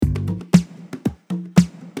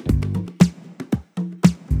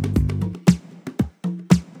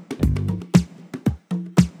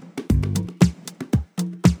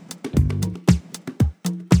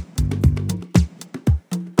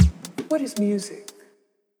is music?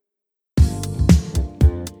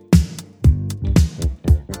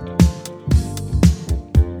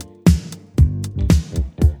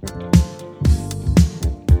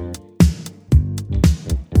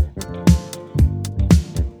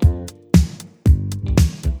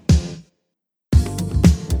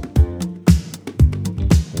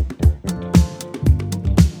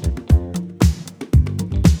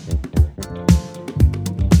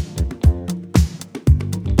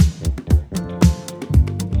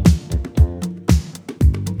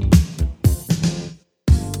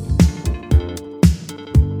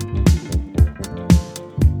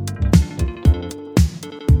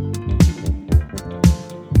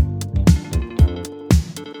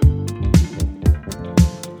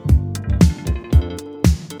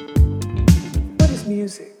 What is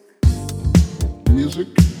music? Music.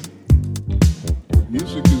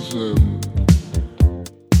 Music is,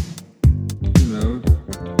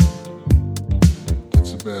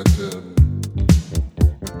 it's about,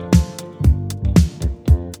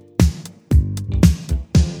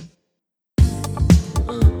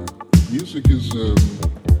 music is,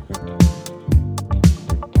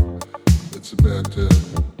 it's about,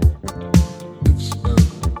 it's,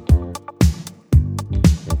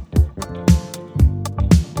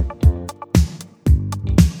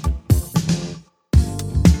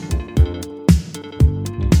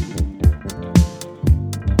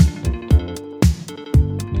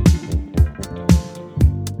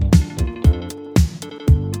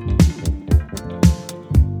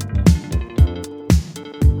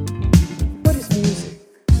 What is music?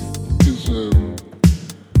 is,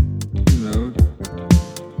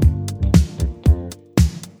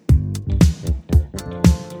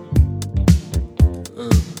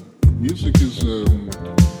 music is,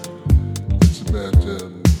 it's about,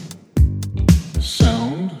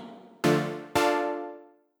 sound.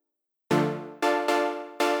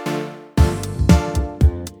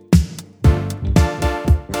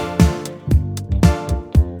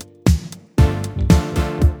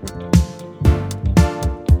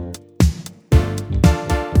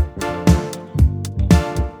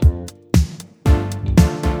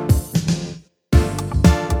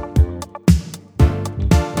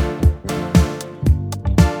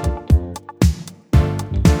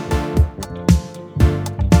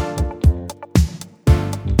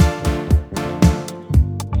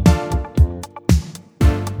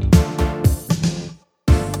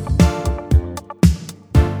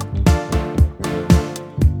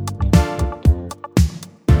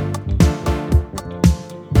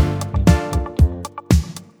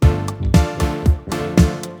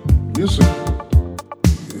 Music,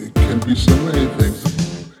 it can be so many things.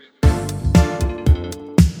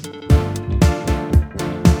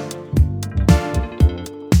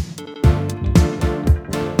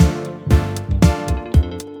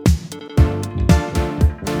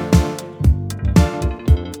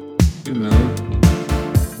 You know,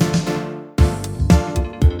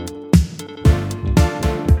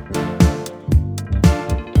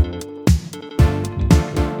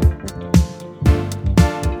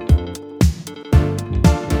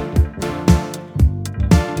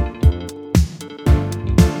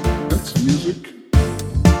 that's music.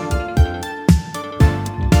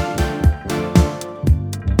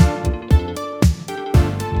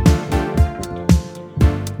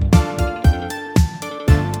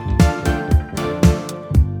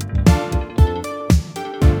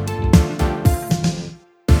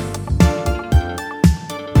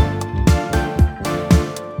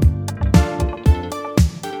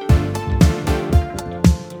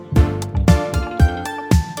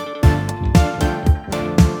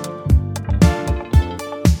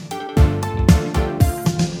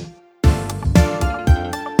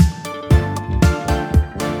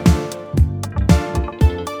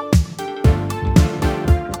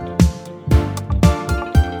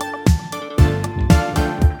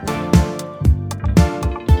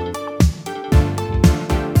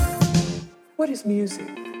 What is music?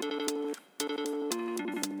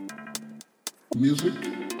 Music,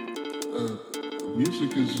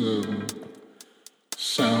 music is,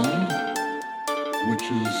 sound, which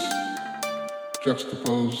is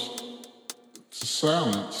juxtaposed to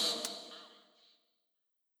silence.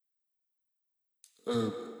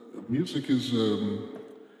 Music is,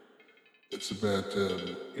 it's about,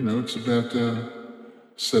 it's about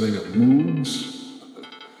setting up moods.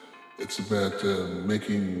 It's about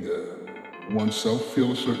making oneself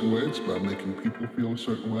feel a certain way. It's about making people feel a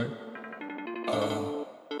certain way.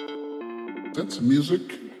 That's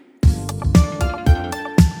music.